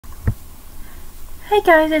Hey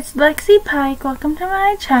guys, it's Lexi Pike. Welcome to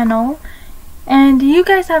my channel. And you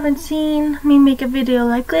guys haven't seen me make a video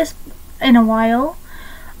like this in a while.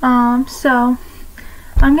 So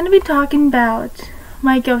I'm gonna be talking about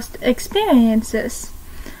my ghost experiences.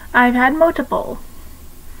 I've had multiple.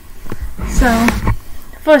 So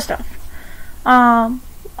first off, I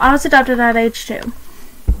was adopted at age 2.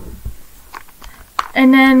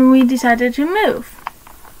 And then we decided to move.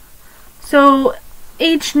 So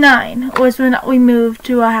age 9 was when we moved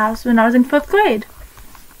to a house when I was in 4th grade.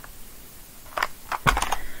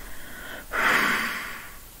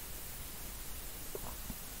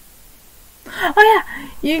 Oh yeah,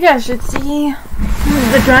 you guys should see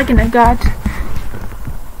the dragon I got.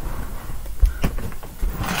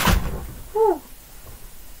 Ooh.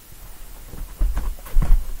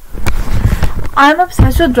 I'm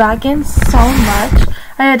obsessed with dragons so much,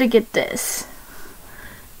 I had to get this.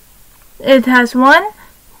 It has 1,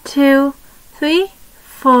 2, 3,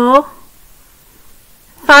 4,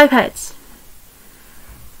 5 heads.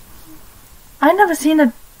 I've never seen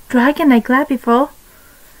a dragon like that before.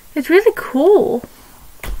 It's really cool.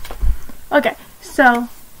 Okay, so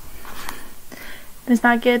let's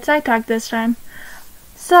not get sidetracked this time.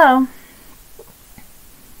 So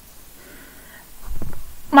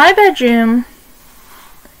my bedroom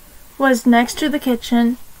was next to the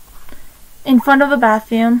kitchen, in front of the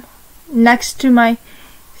bathroom, next to my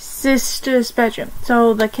sister's bedroom.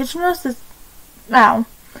 So the kitchen was this. Wow,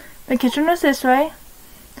 the kitchen was this way.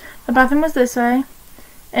 The bathroom was this way,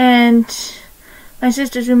 and my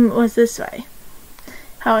sister's room was this way.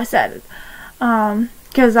 How I said it,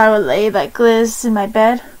 because I would lay like this in my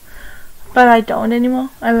bed, but I don't anymore.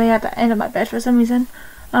 I lay at the end of my bed for some reason.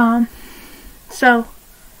 So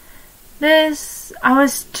this, I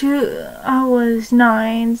was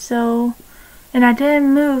 9, so. And I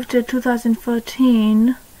didn't move to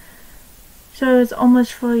 2014, so it's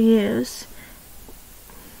almost 4 years.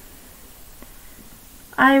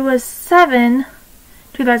 I was 7,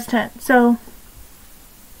 2010, so,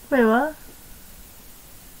 wait, what?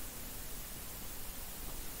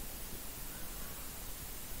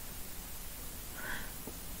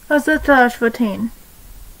 I was 2014.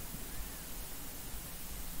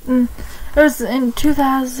 It was in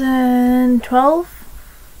 2012,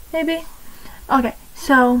 maybe? Okay,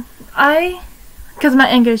 so because my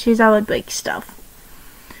anger issues, I would break stuff.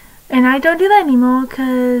 And I don't do that anymore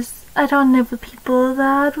because I don't live with people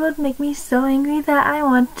that would make me so angry that I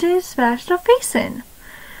want to smash their face in.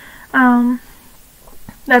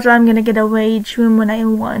 That's why I'm gonna get a rage room when I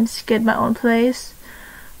once get my own place.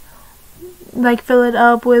 Like fill it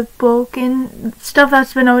up with broken stuff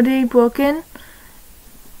that's been already broken.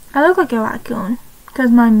 I look like a raccoon because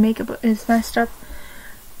my makeup is messed up.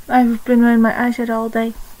 I've been wearing my eyeshadow all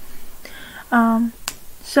day.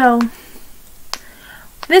 So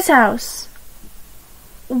this house,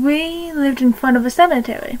 we lived in front of a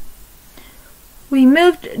cemetery. We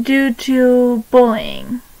moved due to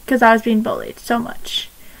bullying, because I was being bullied so much.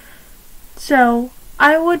 So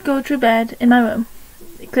I would go to bed in my room,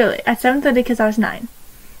 clearly, at 7:30 because I was 9.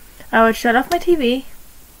 I would shut off my TV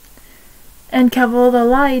and cover the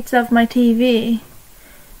lights of my TV.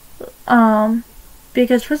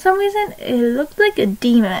 Because for some reason it looked like a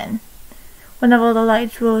demon whenever the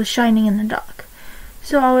lights were shining in the dark.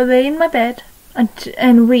 So I would lay in my bed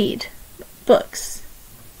and read books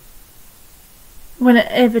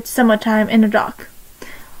if it's summertime in the dark,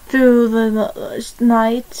 through the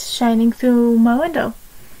light shining through my window.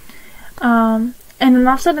 And then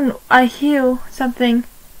all of a sudden I hear something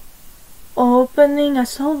opening a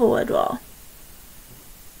silverwood wall.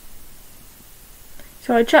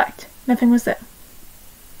 So I checked. Nothing was there.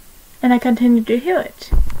 And I continued to hear it.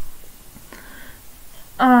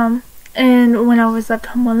 And when I was left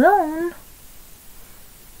home alone,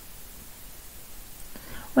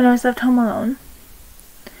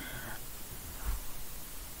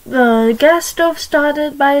 the gas stove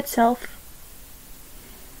started by itself.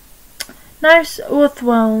 Knives were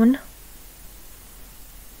thrown.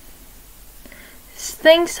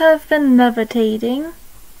 Things have been levitating.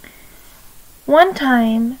 One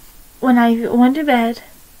time, when I went to bed,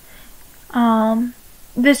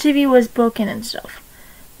 the TV was broken and stuff.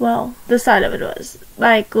 Well, the side of it was.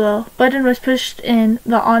 Like, the button was pushed in,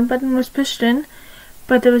 the on button was pushed in,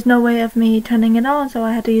 but there was no way of me turning it on, so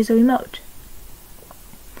I had to use a remote.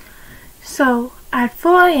 So, at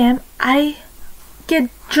 4 a.m., I get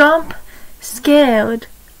jump scared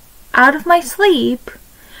out of my sleep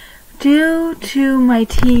due to my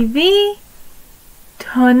TV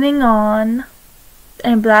turning on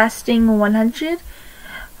and blasting 100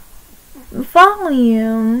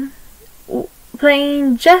 volume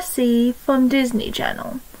playing Jessie from Disney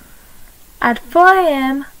Channel at 4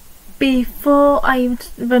 a.m. before I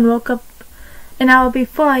even woke up, an hour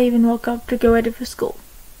before I even woke up to get ready for school.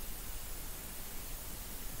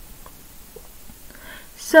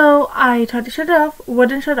 So I tried to shut it off,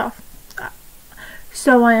 wouldn't shut off.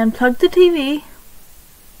 So I unplugged the TV,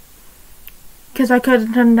 because I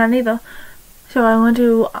couldn't turn it on either. So I went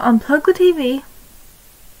to unplug the TV,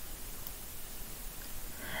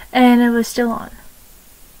 and it was still on.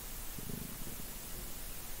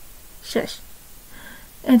 Shush.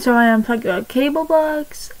 And so I unplugged the cable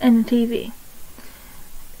box and the TV,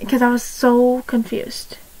 because I was so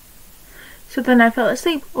confused. So then I fell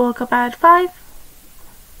asleep, woke up at 5.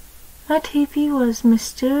 My TV was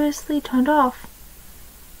mysteriously turned off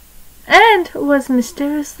and was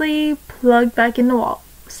mysteriously plugged back in the wall.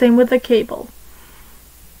 Same with the cable.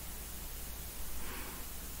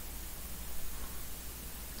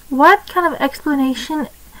 What kind of explanation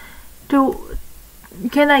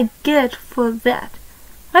can I get for that?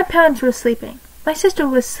 My parents were sleeping. My sister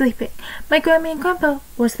was sleeping. My grandma and grandpa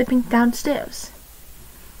were sleeping downstairs.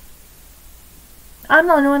 I'm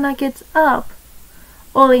the only one that gets up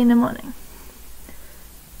early in the morning.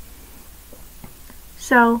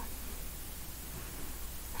 So,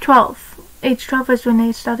 age 12 is when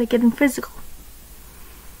they started getting physical.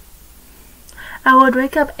 I would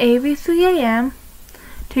wake up every 3 a.m.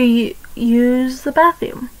 to use the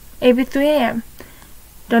bathroom. Every 3 a.m.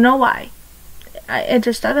 Don't know why. It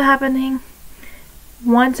just started happening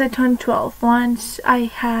once I turned 12. Once I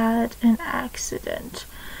had an accident.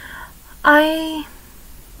 I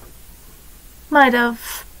might have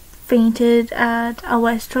fainted at a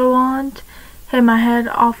restaurant, hit my head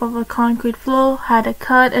off of a concrete floor, had a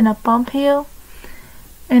cut and a bump here.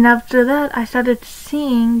 And after that, I started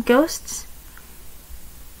seeing ghosts,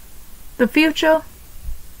 the future,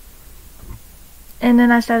 and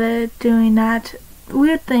then I started doing that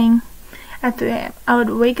weird thing at 3 a.m. I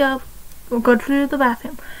would wake up, go to the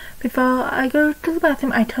bathroom. Before I go to the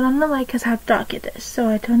bathroom, I turn on the light because how dark it is. So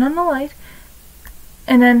I turn on the light,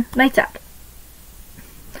 and then lights out.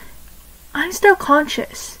 I'm still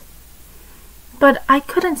conscious, but I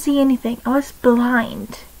couldn't see anything. I was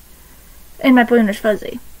blind, and my brain was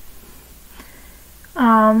fuzzy.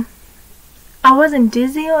 I wasn't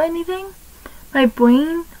dizzy or anything. My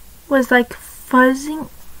brain was like fuzzing.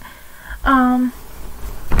 I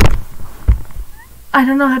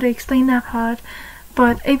don't know how to explain that part,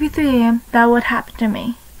 but every 3 a.m. that would happen to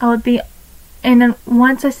me. I would be, and then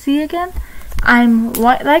once I see again, I'm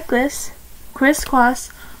like this, crisscross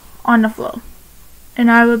on the floor,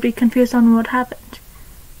 and I would be confused on what happened.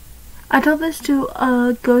 I told this to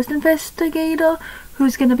a ghost investigator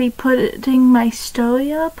who's gonna be putting my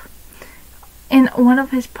story up in one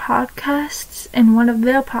of his podcasts, in one of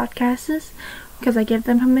their podcasts, because I gave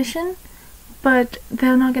them permission, but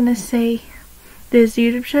they're not gonna say this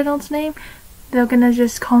YouTube channel's name. They're gonna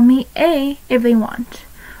just call me A if they want,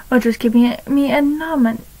 or just give me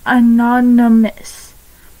anonymous.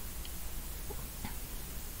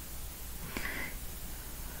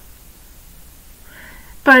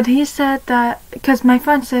 But he said that, because my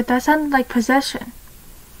friend said that sounded like possession.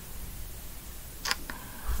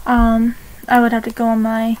 I would have to go on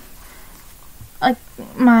my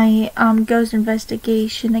ghost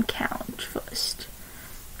investigation account first.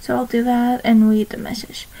 So I'll do that and read the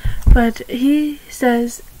message. But he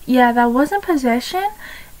says, yeah, that wasn't possession.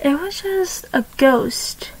 It was just a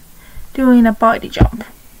ghost doing a body jump.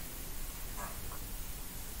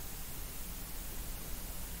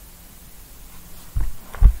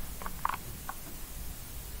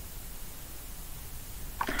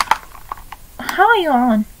 How are you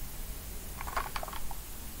on?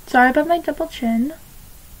 Sorry about my double chin.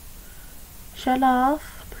 Shut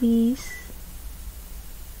off, please.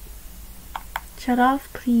 Shut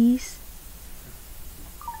off, please.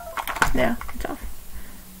 There, it's off.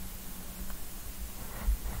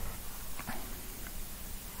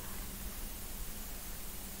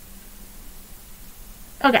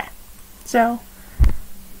 Okay, so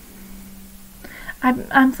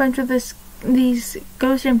I'm friends with these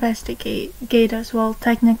ghost investigators. Well,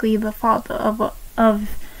 technically the father of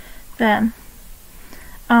them.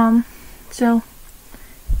 So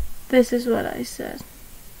this is what I said.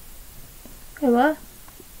 Hey, what?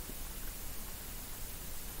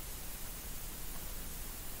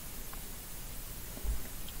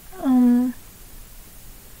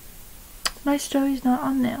 My story's not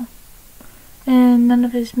on there, and none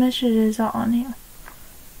of his messages are on here.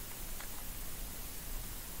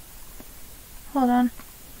 Hold on.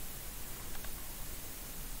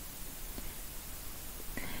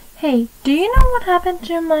 Hey, do you know what happened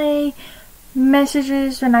to my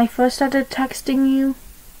messages when I first started texting you.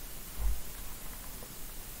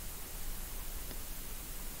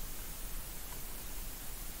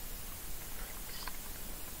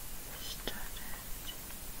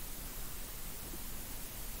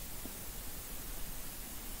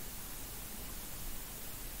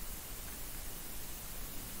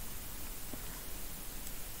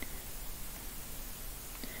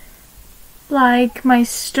 Like my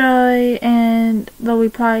story and the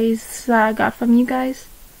replies that I got from you guys.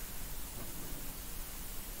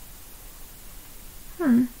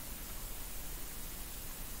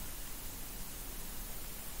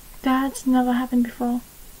 That's never happened before.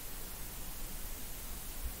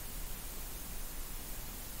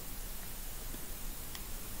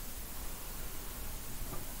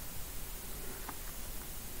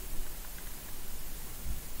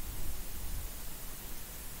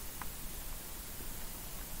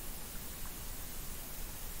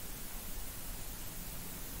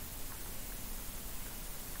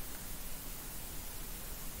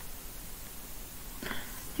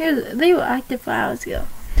 They were active 4 hours ago.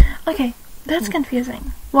 Okay, that's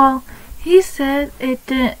confusing. Well, he said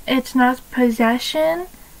it's not possession,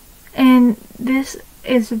 and this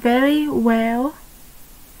is very well.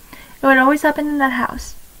 It would always happen in that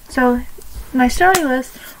house. So, my story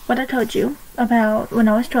was what I told you about when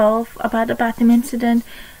I was 12, about the bathroom incident,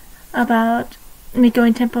 about me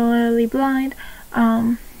going temporarily blind.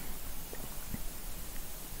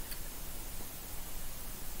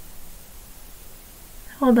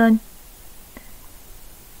 Hold on.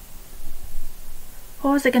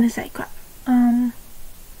 What was I gonna say? Crap. I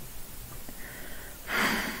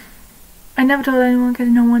never told anyone because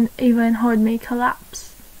no one even heard me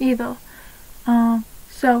collapse either.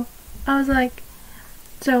 So I was like,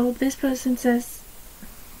 so this person says,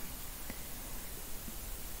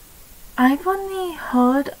 I've only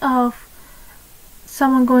heard of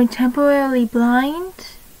someone going temporarily blind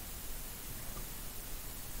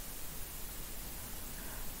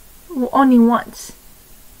only once,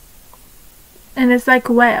 and it's like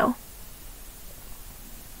a whale.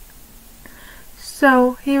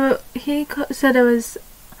 So he said it was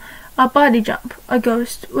a body jump. A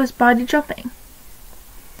ghost was body jumping,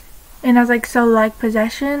 and I was like, so like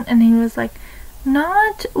possession? And he was like,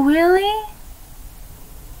 not really.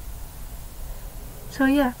 So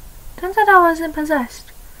yeah, turns out I wasn't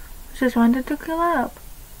possessed. Just wanted to clear up.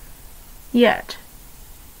 Yet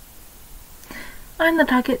I'm the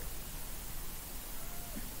target.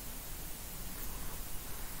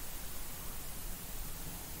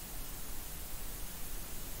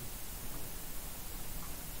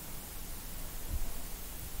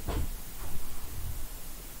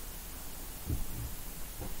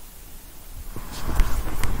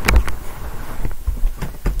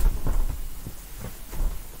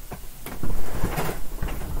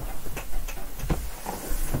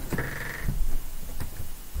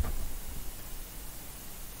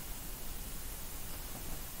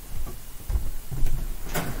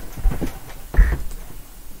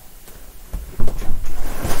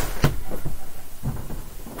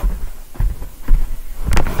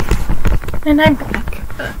 And I'm back.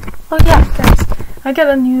 Oh yeah, guys, I got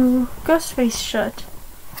a new Ghostface shirt.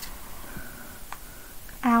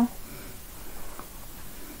 Ow.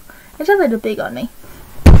 It's a little big on me.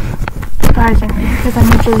 Surprisingly, because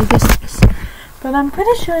I'm usually this size. But I'm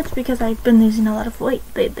pretty sure it's because I've been losing a lot of weight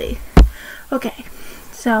lately. Okay,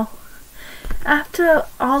 so after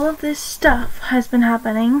all of this stuff has been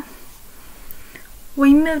happening,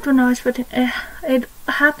 we moved when I was 14. It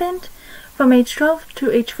happened from age 12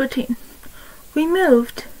 to age 14. We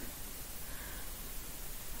moved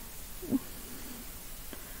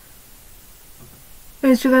it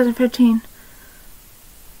was 2015.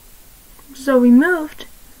 So we moved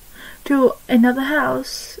to another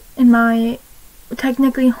house in my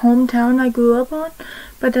technically hometown I grew up on,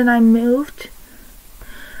 but then I moved.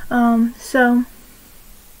 So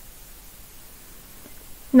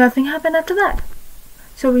nothing happened after that.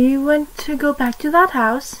 So we went to go back to that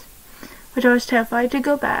house, which I was terrified to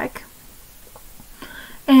go back,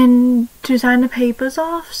 and to sign the papers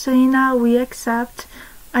off saying that we accept,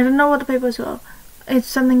 I don't know what the papers were. It's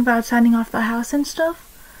something about signing off the house and stuff,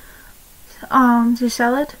 to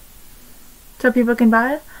sell it so people can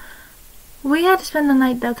buy it. We had to spend the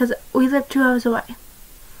night though because we lived 2 hours away.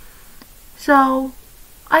 So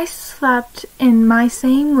I slept in my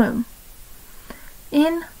same room.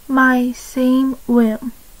 In my same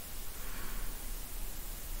room.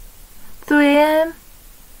 3 a.m.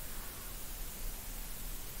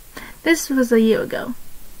 This was a year ago.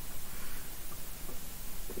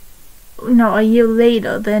 No, a year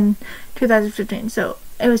later than 2015. So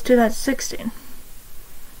It was 2016.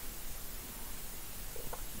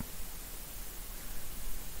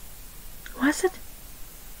 Was it?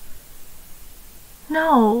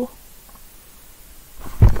 No.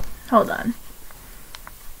 Hold on.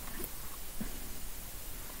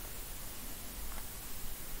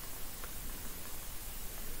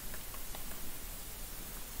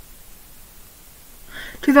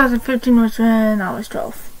 (2015) was when I was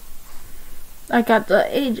 12. I got the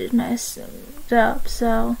ages messed up,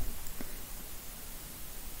 so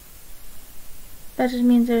that just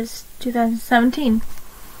means it's 2017.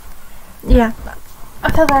 Yeah, I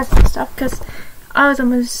thought that was messed up because I was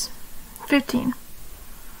almost 15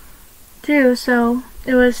 too, so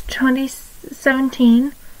it was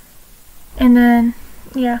 2017, and then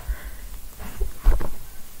yeah,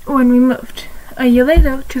 when we moved a year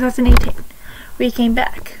later, 2018, we came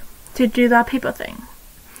back to do that paper thing.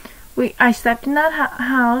 I slept in that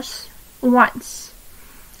house once,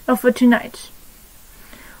 or for 2 nights.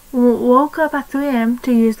 Woke up at 3 a.m.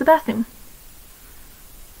 to use the bathroom.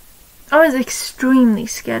 I was extremely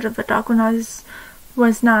scared of the dark when I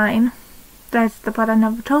was 9. That's the part I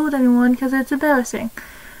never told anyone because it's embarrassing.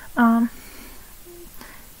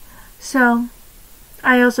 So,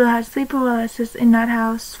 I also had sleep paralysis in that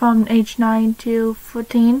house from age 9 to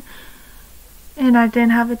 14. And I didn't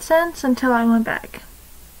have it since until I went back.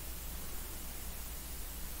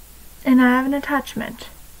 And I have an attachment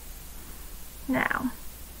now.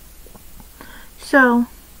 So,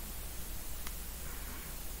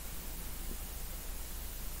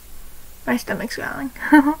 my stomach's growling.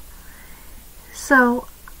 So,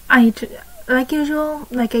 like usual,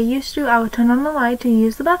 like I used to, I would turn on the light to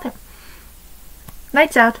use the bathroom.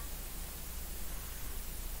 Lights out.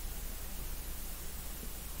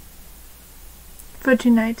 For 2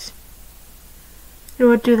 nights. We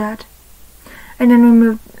would do that. And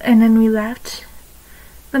then we left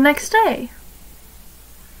the next day.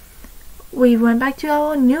 We went back to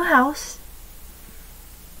our new house.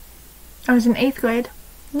 I was in 8th grade.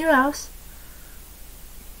 New house.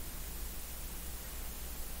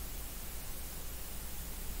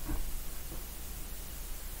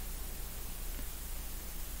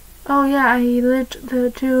 Oh yeah, I lived there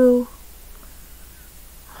too.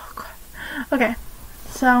 Oh god. Okay,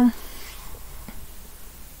 so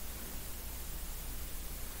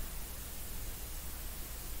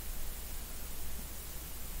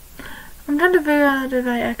I'm trying to figure out if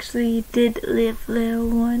I actually did live there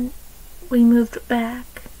when we moved back.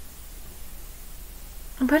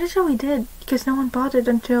 I'm pretty sure we did, because no one bought it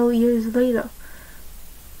until years later.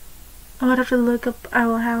 I would have to look up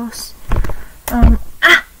our house.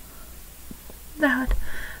 That.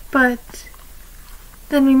 But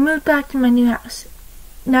then we moved back to my new house.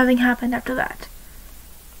 Nothing happened after that.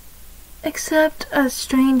 Except a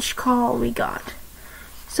strange call we got.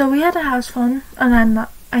 So we had a house phone,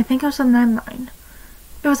 I think it was a landline.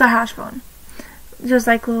 It was a house phone. Just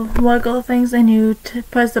like little wiggle things, and you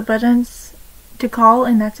press the buttons to call,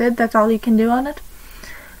 and that's it. That's all you can do on it.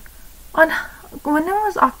 When it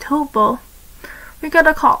was October, we got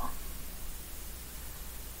a call.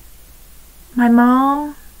 My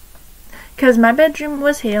mom, because my bedroom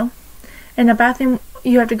was here, and the bathroom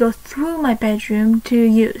you have to go through my bedroom to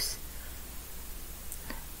use.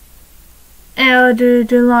 And to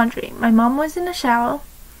do laundry. My mom was in the shower.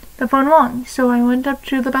 The phone rang, so I went up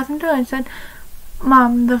to the bathroom door and said,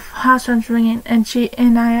 "Mom, the house phone's ringing,"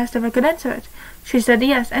 and I asked if I could answer it. She said,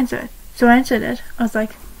 "Yes, answer it." So I answered it. I was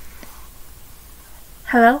like,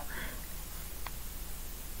 "Hello?"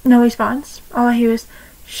 No response. All I hear is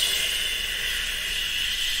shh.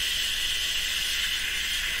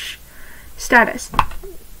 Status.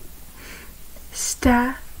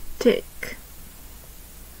 Static.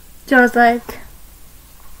 So I was like,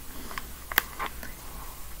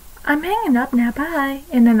 "I'm hanging up now, bye."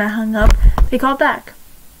 And then I hung up. They called back.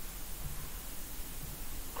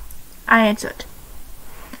 I answered.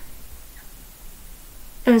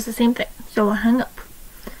 It was the same thing, so I hung up.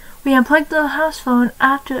 We unplugged the house phone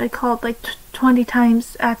after I called like 20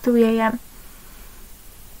 times at 3 a.m.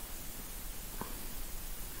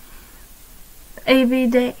 Every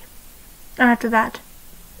day after that.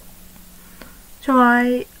 So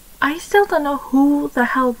I still don't know who the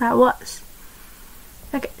hell that was.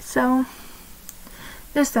 Okay, so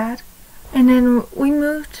there's that. And then we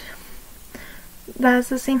moved. That's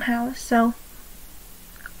the same house. So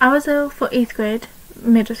I was there for 8th grade,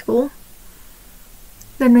 middle school.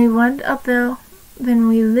 Then we went up there. Then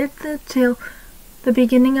we lived there till the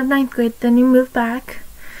beginning of 9th grade. Then we moved back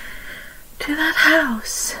to that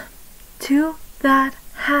house. To that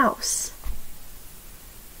house.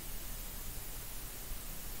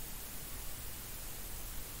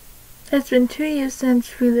 It's been 2 years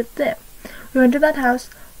since we lived there. We went to that house,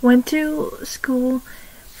 went to school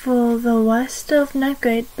for the rest of 9th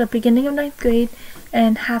grade, the beginning of 9th grade,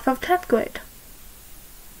 and half of 10th grade.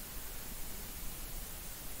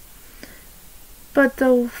 But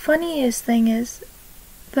the funniest thing is,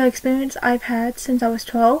 the experience I've had since I was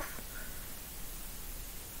 12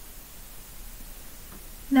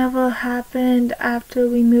 never happened after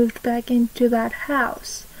we moved back into that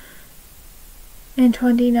house in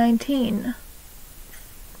 2019.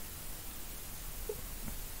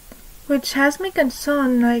 Which has me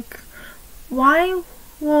concerned, like, why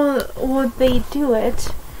would they do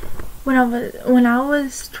it when I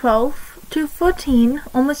was 12 to 14,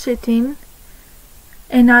 almost 15,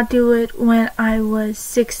 and not do it when I was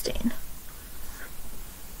 16?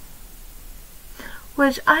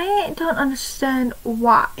 Which I don't understand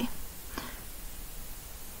why.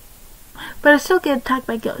 But I still get attacked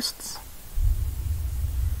by ghosts.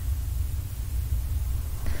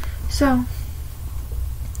 So,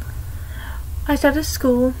 I started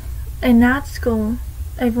school, and at school,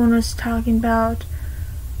 everyone was talking about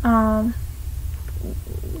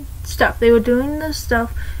stuff. They were doing this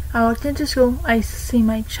stuff. I walked into school. I see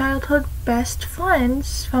my childhood best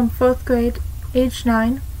friends from 4th grade, age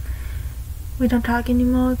 9. We don't talk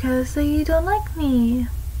anymore because they don't like me.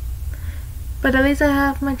 But at least I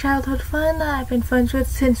have my childhood friend that I've been friends with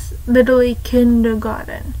since literally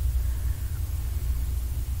kindergarten.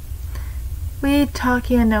 We talk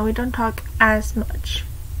here and there. We don't talk as much.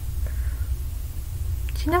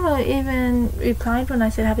 She never even replied when I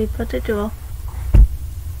said happy birthday to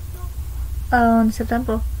her in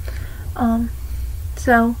September.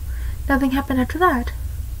 So nothing happened after that.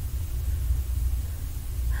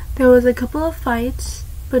 There was a couple of fights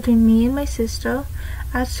between me and my sister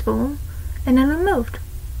at school, and then we moved.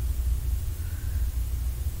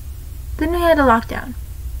 Then we had a lockdown.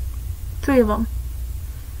 3 of them.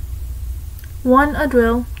 1 a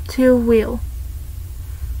drill, 2 wheel.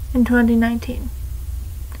 In 2019.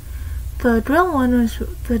 The drill one was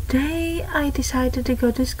the day I decided to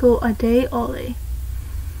go to school a day early.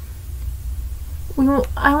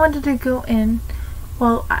 I wanted to go in.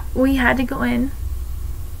 Well, we had to go in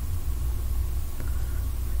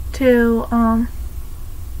to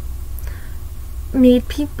meet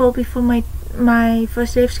people before my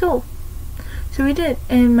first day of school. So we did,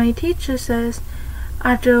 and my teacher says,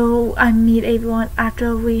 after I meet everyone,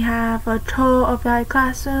 after we have a tour of that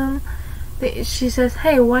classroom, she says,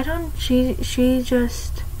 hey, why don't she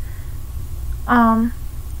just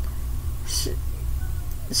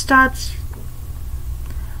start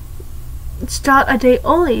a day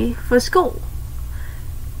early for school.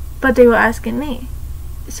 But they were asking me.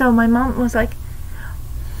 So my mom was like,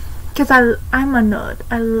 because I'm a nerd.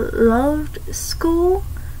 I loved school,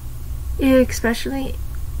 especially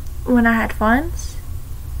when I had friends.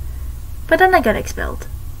 But then I got expelled.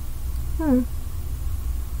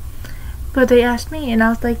 But they asked me, and I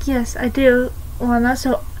was like, yes, I do. Well, not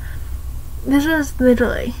so. This was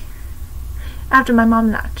literally after my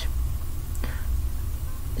mom left.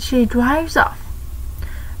 She drives off.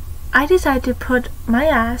 I decide to put my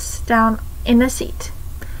ass down in the seat.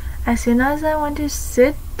 As soon as I went to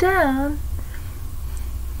sit down,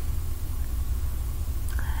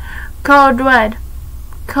 code red.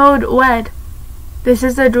 Code red. This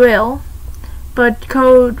is a drill, but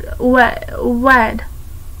code red.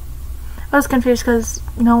 I was confused because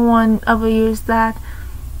no one ever used that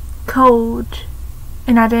code,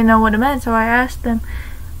 and I didn't know what it meant, so I asked them.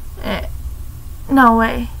 No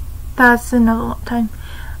way, that's another time.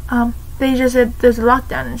 They just said there's a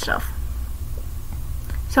lockdown and stuff,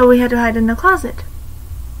 so we had to hide in the closet,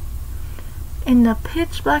 in the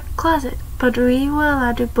pitch black closet. But we were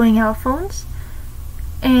allowed to bring our phones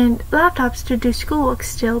and laptops to do schoolwork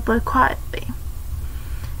still, but quietly.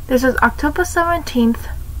 This was October 17th,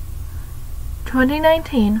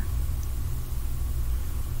 2019.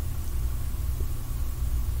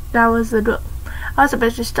 That was the drill. I was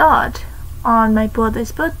supposed to start on my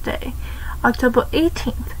brother's birthday, October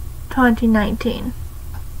 18th, 2019.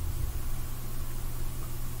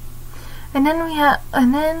 And then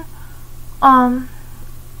a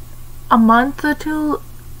month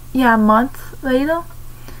later,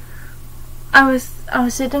 I was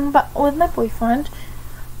sitting with my boyfriend.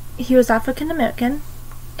 He was African American,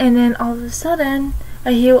 and then all of a sudden,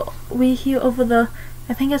 we hear over the,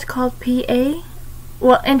 I think it's called PA,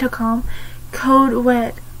 well, intercom, code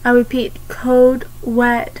red. I repeat, code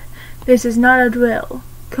red. This is not a drill.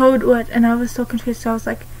 Code red. And I was so confused. So I was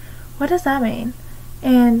like, what does that mean?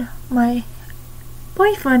 And my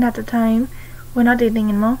boyfriend at the time, we're not dating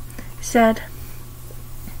anymore, said,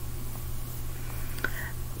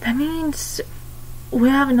 that means since we're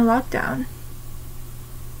having a lockdown.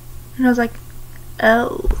 And I was like,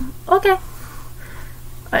 oh, okay.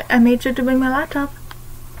 I made sure to bring my laptop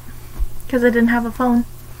because I didn't have a phone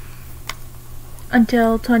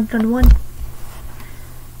until 2021.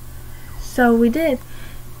 So we did.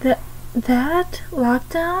 That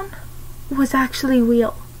lockdown was actually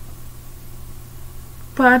real.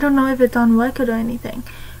 But I don't know if it's on record or anything.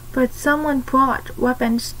 But someone brought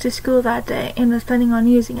weapons to school that day and was planning on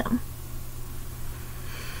using them.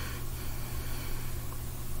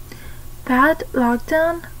 That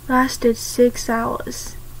lockdown lasted 6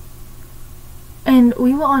 hours. And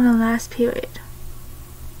we were on the last period.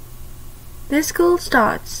 This school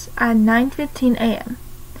starts at 9:15 a.m.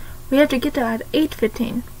 We have to get there at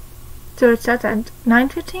 8:15. So it starts at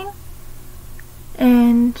 9:15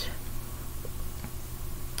 and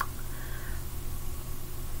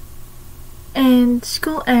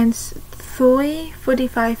school ends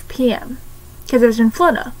 3:45 p.m. because it was in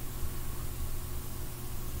Florida.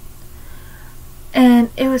 And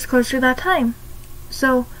it was close to that time.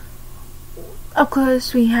 So of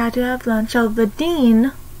course we had to have lunch. So the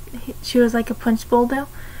dean, she was like a principal though,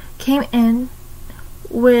 came in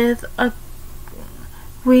with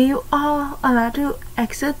we are allowed to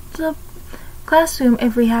exit the classroom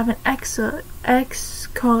if we have an escort,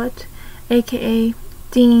 aka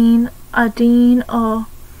a dean or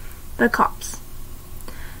the cops.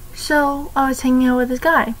 So I was hanging out with this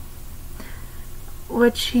guy,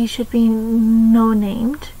 which he should be no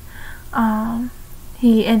named.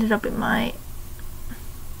 He ended up in my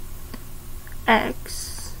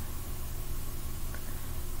ex.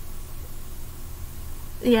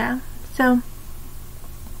 Yeah, so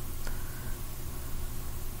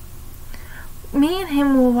me and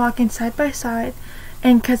him were walking side by side,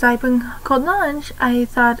 and because I bring cold lunch, I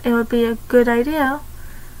thought it would be a good idea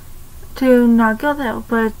to not go there.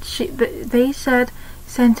 But they said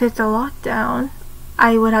since it's a lockdown,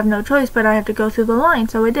 I would have no choice, but I have to go through the line,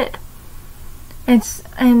 so I did. And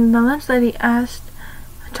the lunch lady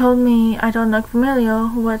told me I don't look familiar,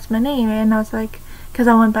 what's my name? And I was like, because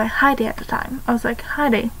I went by Heidi at the time. I was like,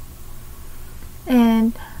 Heidi.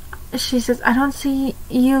 And she says, I don't see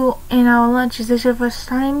you in our lunch. Is this your first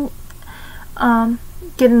time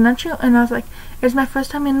getting lunch? And I was like, it's my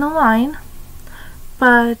first time in the line,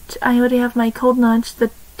 but I already have my cold lunch. The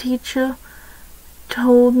teacher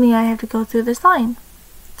told me I have to go through this line.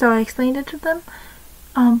 So I explained it to them.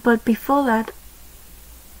 But before that,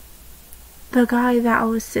 the guy that I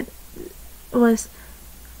was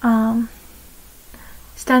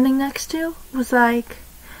standing next to was like,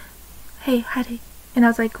 hey, Heidi. And I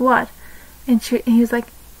was like, what? And he was like,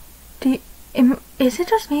 is it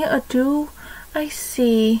just me, or do I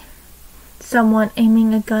see someone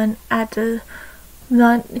aiming a gun at the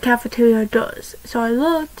cafeteria doors? So I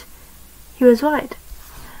looked. He was right.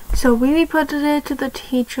 So we reported it to the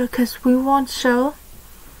teacher because we weren't sure.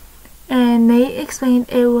 And they explained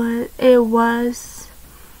it was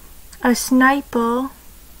a sniper,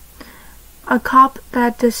 a cop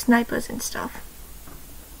that does snipers and stuff.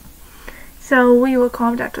 So we were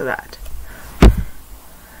calmed after that.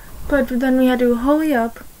 But then we had to hurry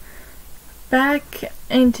up back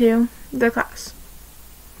into the class.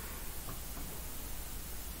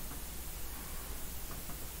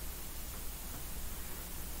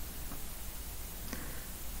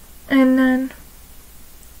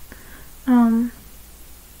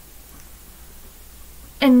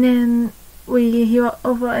 And then we hear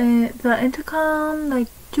over the intercom like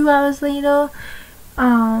 2 hours later,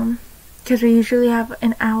 because we usually have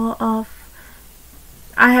an hour of.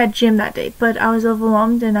 I had gym that day, but I was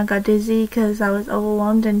overwhelmed and I got dizzy because I was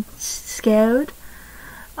overwhelmed and scared.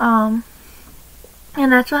 And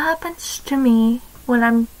that's what happens to me when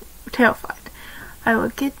I'm terrified. I will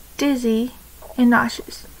get dizzy and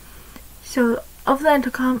nauseous. So over the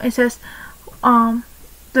intercom it says,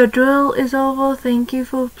 the drill is over, thank you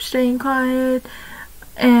for staying quiet,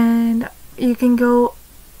 and you can go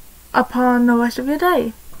upon the rest of your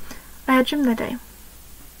day. I had gym that day.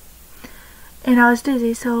 And I was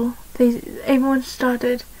dizzy, so everyone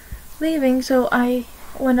started leaving, so I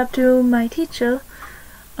went up to my teacher,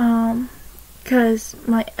 because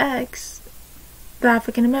my ex, the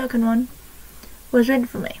African American one, was waiting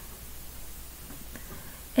for me.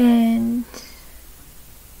 And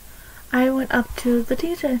I went up to the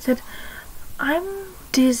teacher and said, I'm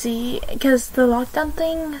dizzy because the lockdown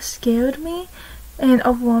thing scared me and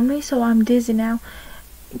overwhelmed me, so I'm dizzy now.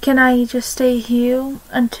 Can I just stay here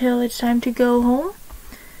until it's time to go home?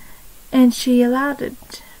 And she allowed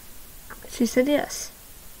it. She said yes.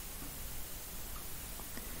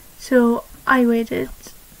 So I waited.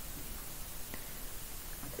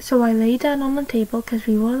 So I lay down on the table because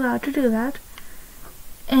we were allowed to do that,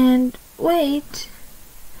 and wait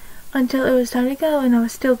until it was time to go, and I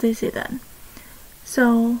was still dizzy then.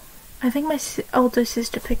 So I think my older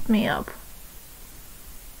sister picked me up.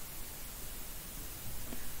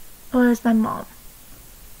 Or it was my mom.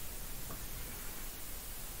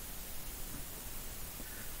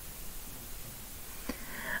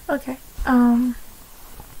 Okay.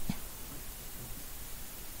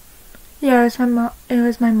 Yeah, it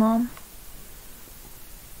was my mom.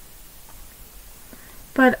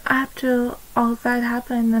 But after all that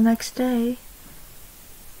happened the next day,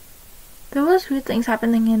 there was weird things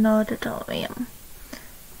happening in the auditorium.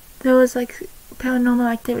 There was like paranormal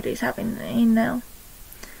activities happening now.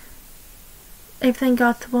 Everything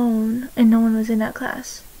got thrown and no one was in that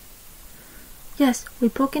class. Yes, we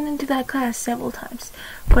broken into that class several times,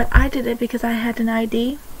 but I did it because I had an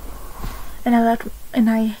ID, and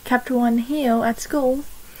I kept one here at school,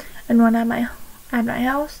 and one at my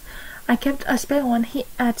house. I kept a spare one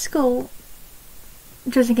at school,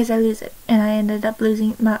 just in case I lose it, and I ended up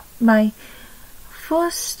losing my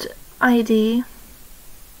first ID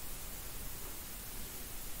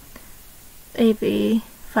every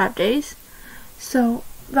 5 days. So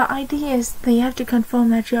the idea is they have to confirm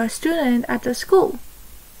that you're a student at the school.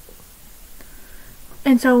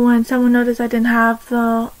 And so when someone noticed I didn't have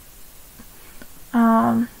the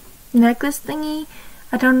necklace thingy,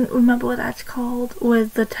 I don't remember what that's called,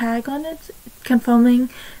 with the tag on it, confirming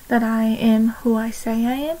that I am who I say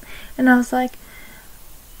I am. And I was like,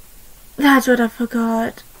 that's what I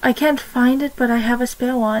forgot. I can't find it, but I have a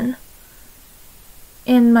spare one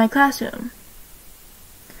in my classroom.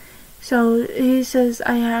 So he says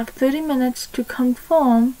I have 30 minutes to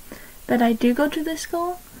confirm that I do go to this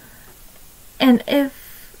school, and if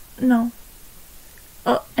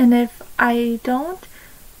I don't,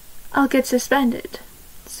 I'll get suspended.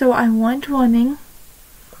 So I went running,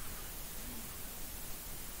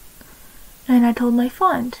 and I told my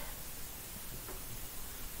friend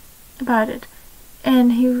about it,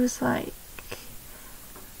 and he was like,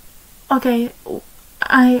 okay,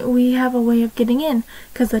 we have a way of getting in,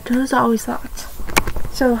 because the doors are always locked.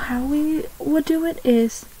 So how we would do it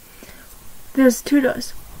is, there's 2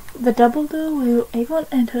 doors. The double door where everyone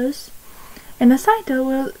enters, and the side door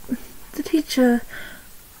where the teacher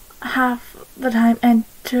half the time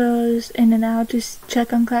enters in and out to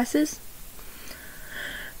check on classes.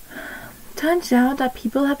 Turns out that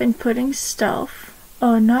people have been putting stuff,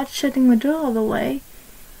 or not shutting the door all the way,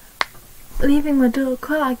 leaving the door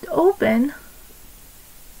cracked open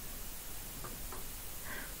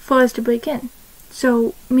for us to break in.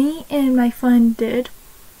 So me and my friend did,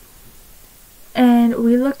 and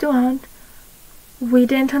we looked around. We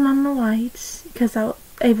didn't turn on the lights because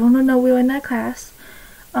everyone would know we were in that class,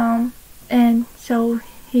 and so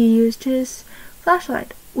he used his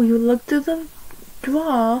flashlight. We looked through the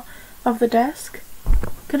drawer of the desk,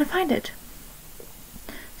 couldn't find it.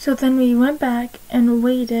 So then we went back and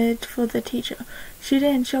waited for the teacher. She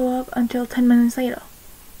didn't show up until 10 minutes later.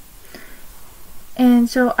 And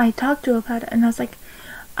so I talked to her about it, and I was like,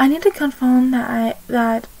 I need to confirm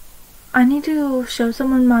that I need to show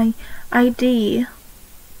someone my ID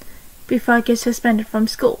before I get suspended from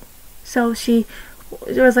school. So she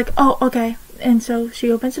was like, oh, okay. And so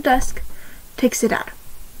she opens the desk, takes it out.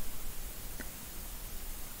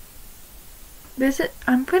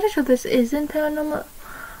 I'm pretty sure this isn't paranormal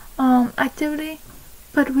activity,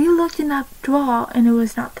 but we looked in that drawer and it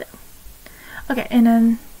was not there. Okay, and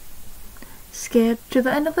then skip to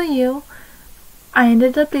the end of the year. I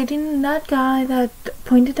ended up dating that guy that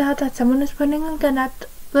pointed out that someone was putting a gun at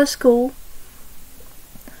the school.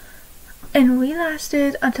 And we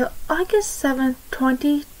lasted until August 7th,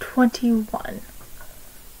 2021.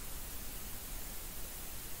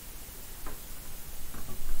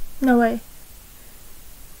 No way.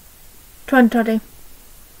 2020.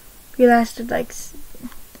 We lasted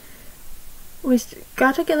we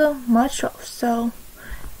got together March 12th, so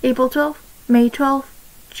April 12th, May 12th,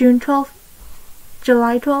 June 12th,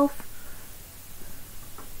 July 12th.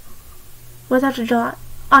 What's after July?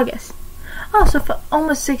 August. Oh, so for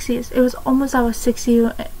almost 6 years. It was almost our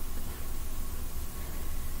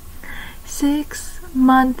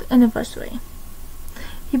 6-month anniversary.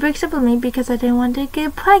 He breaks up with me because I didn't want to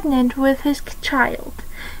get pregnant with his child,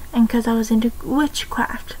 and because I was into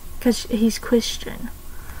witchcraft, because he's Christian.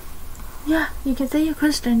 Yeah, you can say you're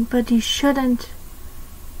Christian, but you shouldn't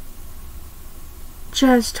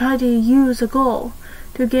just try to use a girl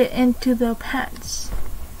to get into their pants.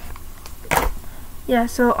 Yeah,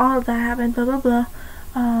 so all of that happened, blah blah blah.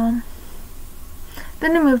 Then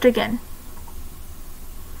I moved again.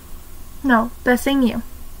 No, that same year.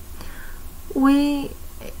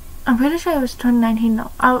 I'm pretty sure I was 2019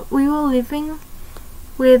 now. We were living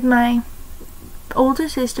with my older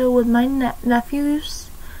sister, with my nephews,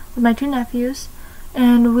 with my two nephews,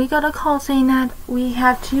 and we got a call saying that we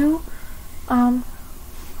had two of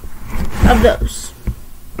those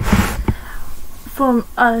from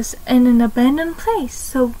us in an abandoned place.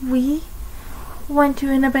 So we went to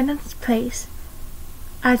an abandoned place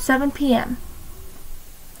at 7 p.m.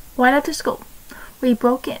 right after school. We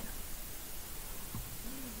broke in.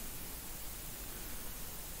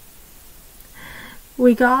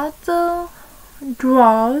 We got the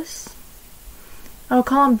drawers. I'll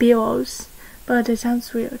call them bureaus, but it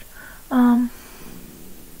sounds weird.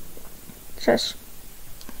 Shush.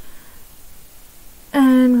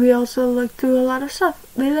 And we also looked through a lot of stuff.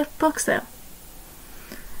 They left books there.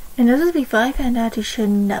 And this is before I found out you should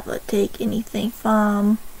never take anything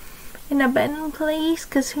from an abandoned place,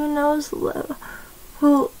 because who knows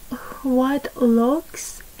what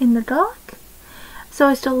lurks in the dark. So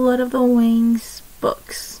I stole Lord of the Rings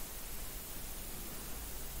books.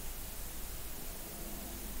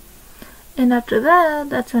 And after that,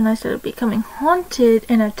 that's when I started becoming haunted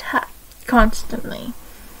and attacked constantly.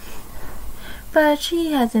 But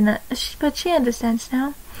she understands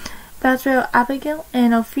now. That's where Abigail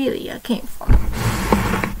and Ophelia came from.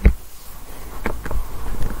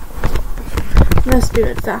 The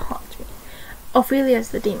spirits that haunt me. Ophelia's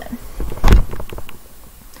the demon.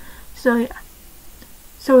 So yeah.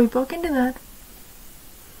 So we broke into that.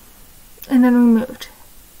 And then we moved.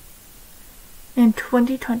 In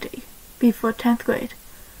 2020. Before 10th grade.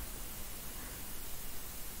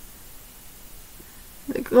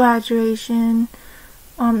 The graduation.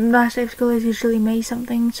 Last day of school is usually May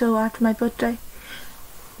something, so after my birthday.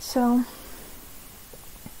 So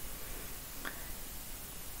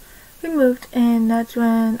we moved, and that's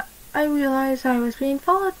when I realized I was being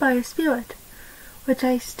followed by a spirit, which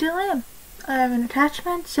I still am. I have an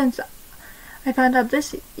attachment since I found out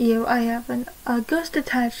this year. I have a ghost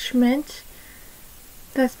attachment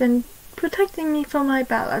that's been protecting me from my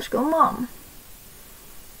biological mom.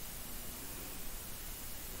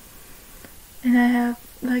 And I have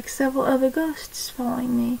like several other ghosts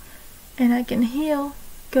following me, and I can heal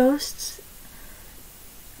ghosts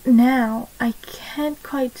now. I can't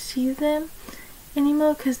quite see them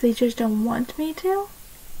anymore because they just don't want me to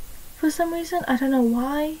for some reason. I don't know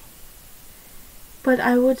why, but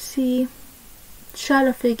I would see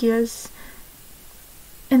shadow figures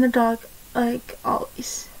in the dark like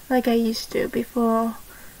always, like I used to before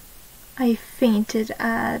I fainted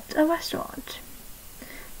at a restaurant.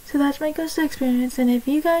 So that's my ghost experience, and if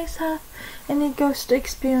you guys have any ghost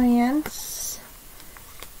experience,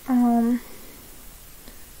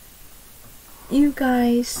 you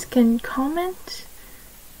guys can comment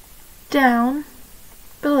down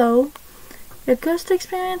below your ghost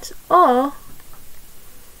experience, or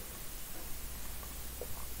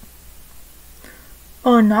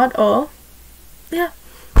not, or yeah,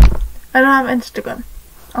 I don't have Instagram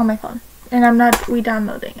on my phone, and I'm not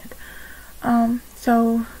re-downloading it.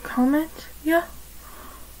 So comment, yeah.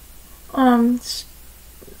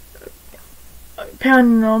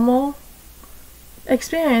 Paranormal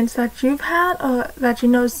experience that you've had or that you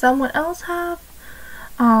know someone else have,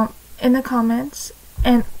 in the comments.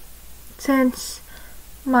 And since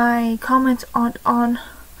my comments aren't on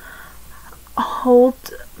hold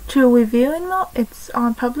to review anymore, it's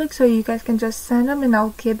on public, so you guys can just send them and I'll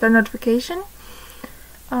get the notification.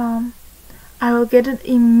 I will get it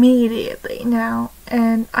immediately now,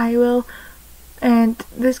 and and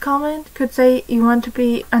this comment could say you want to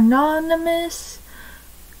be anonymous,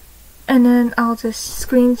 and then I'll just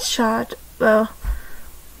screenshot the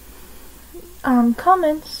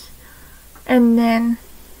comments and then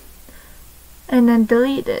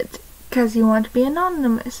delete it because you want to be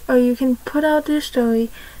anonymous. Or you can put out your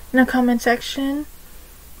story in the comment section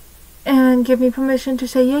and give me permission to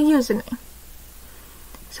say your username.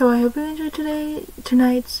 So I hope you enjoyed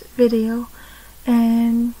tonight's video,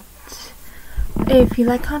 and if you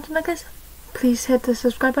like content like this, please hit the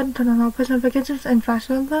subscribe button, turn on all post notifications, and flash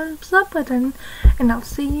the thumbs up button, and I'll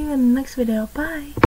see you in the next video. Bye!